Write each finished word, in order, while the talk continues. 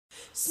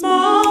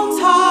Small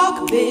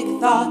talk,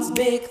 big thoughts,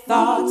 big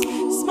thoughts.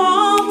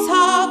 Small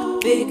talk,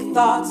 big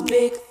thoughts,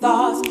 big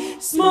thoughts.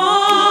 Small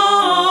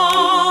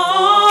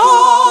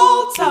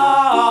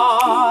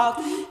talk,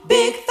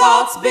 big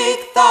thoughts, big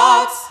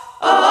thoughts.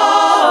 Oh.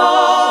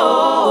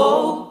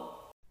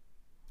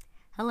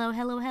 Hello,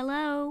 hello,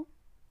 hello.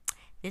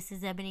 This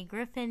is Ebony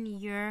Griffin,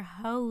 your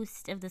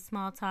host of the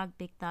Small Talk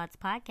Big Thoughts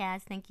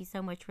podcast. Thank you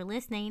so much for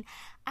listening.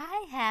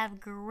 I have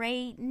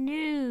great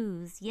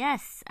news.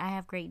 Yes, I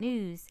have great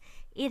news.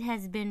 It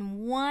has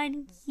been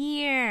 1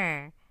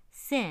 year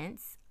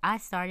since I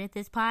started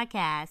this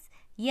podcast.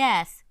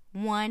 Yes,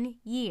 1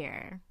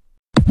 year.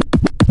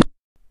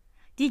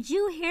 Did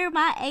you hear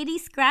my 80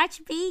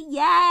 scratch beat?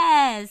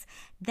 Yes,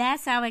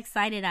 that's how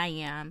excited I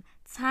am.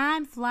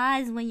 Time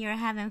flies when you're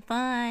having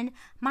fun.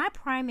 My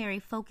primary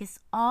focus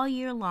all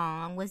year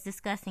long was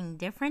discussing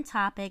different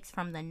topics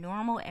from the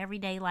normal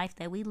everyday life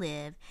that we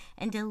live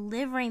and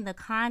delivering the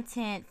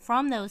content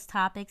from those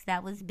topics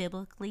that was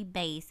biblically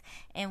based.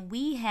 And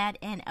we had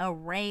an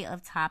array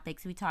of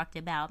topics. We talked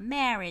about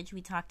marriage.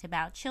 We talked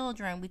about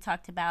children. We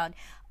talked about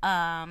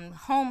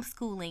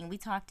homeschooling. We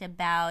talked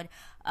about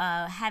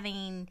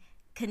having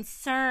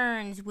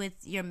concerns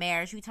with your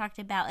marriage. We talked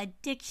about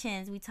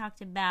addictions. We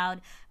talked about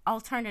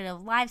alternative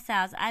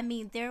lifestyles. I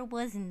mean, there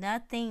was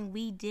nothing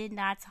we did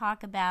not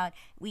talk about.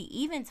 We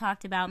even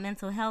talked about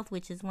mental health,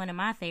 which is one of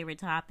my favorite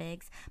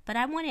topics. But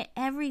I wanted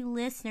every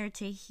listener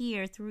to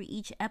hear through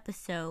each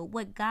episode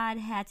what God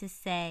had to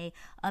say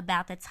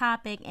about the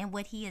topic and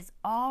what He has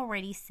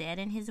already said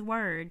in His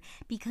Word,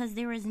 because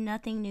there is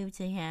nothing new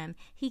to Him.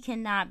 He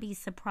cannot be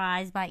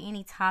surprised by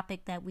any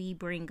topic that we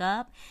bring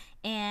up.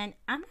 And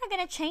I'm not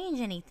going to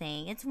change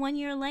anything. It's 1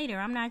 year later.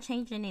 I'm not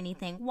changing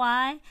anything.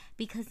 Why?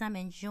 Because I'm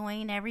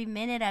enjoying every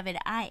minute of it.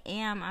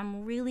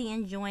 I'm really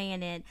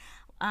enjoying it.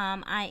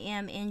 I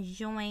am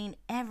enjoying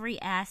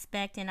every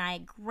aspect, and I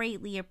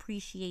greatly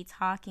appreciate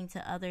talking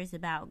to others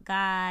about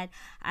God.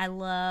 I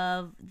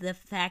love the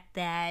fact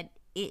that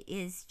it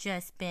has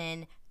just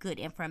been good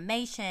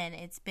information.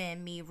 It's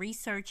been me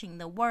researching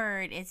the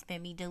Word. It's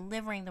been me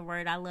delivering the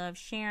Word. I love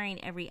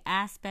sharing every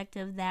aspect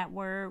of that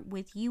Word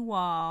with you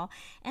all.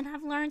 And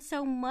I've learned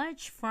so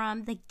much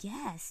from the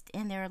guests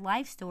and their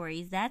life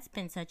stories. That's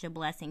been such a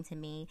blessing to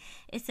me.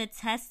 It's a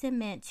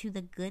testament to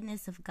the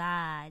goodness of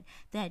God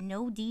that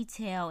no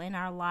detail in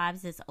our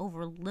lives is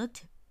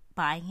overlooked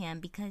by Him,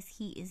 because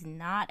He is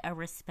not a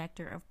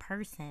respecter of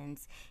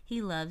persons.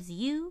 He loves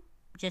you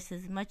just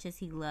as much as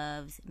He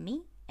loves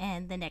me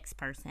and the next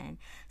person.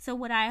 So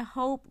what I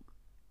hope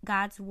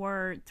God's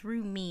Word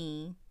through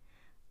me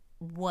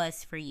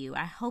was for you.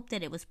 I hope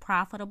that it was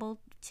profitable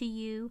to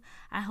you.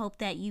 I hope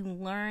that you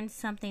learned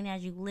something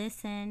as you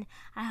listen.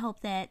 I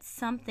hope that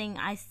something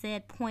I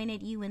said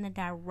pointed you in the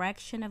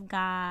direction of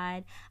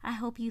God. I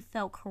hope you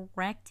felt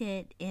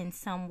corrected in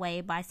some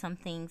way by some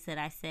things that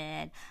I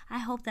said. I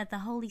hope that the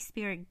Holy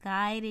Spirit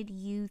guided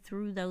you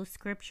through those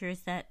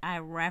scriptures that I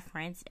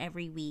reference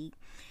every week.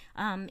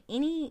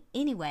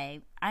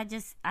 Anyway,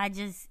 it's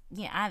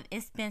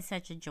been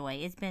such a joy.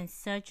 It's been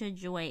such a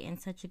joy and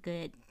such a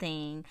good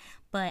thing.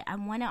 But I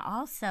want to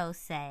also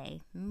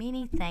say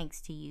many thanks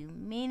to you.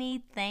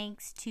 Many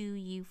thanks to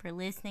you for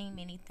listening.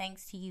 Many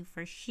thanks to you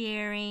for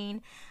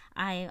sharing.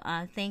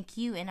 I thank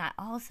you, and I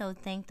also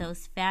thank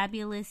those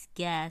fabulous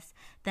guests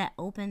that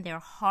opened their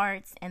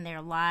hearts and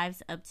their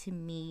lives up to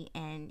me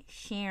and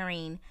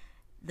sharing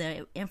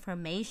the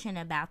information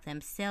about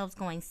themselves,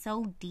 going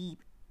so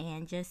deep,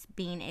 and just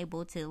being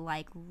able to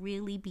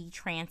really be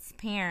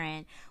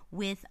transparent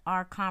with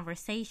our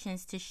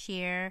conversations to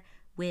share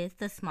with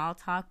the Small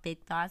Talk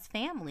Big Thoughts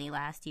family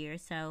last year.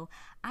 So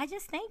I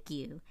just thank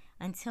you.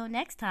 Until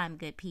next time,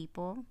 good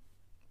people.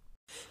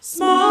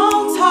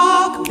 Small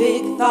talk,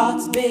 big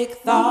thoughts, big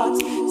thoughts.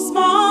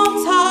 Small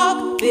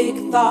talk,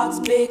 big thoughts,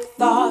 big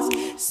thoughts.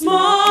 Small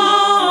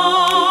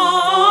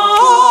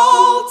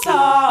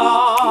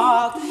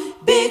talk,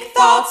 big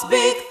thoughts,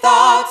 big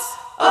thoughts.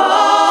 Oh.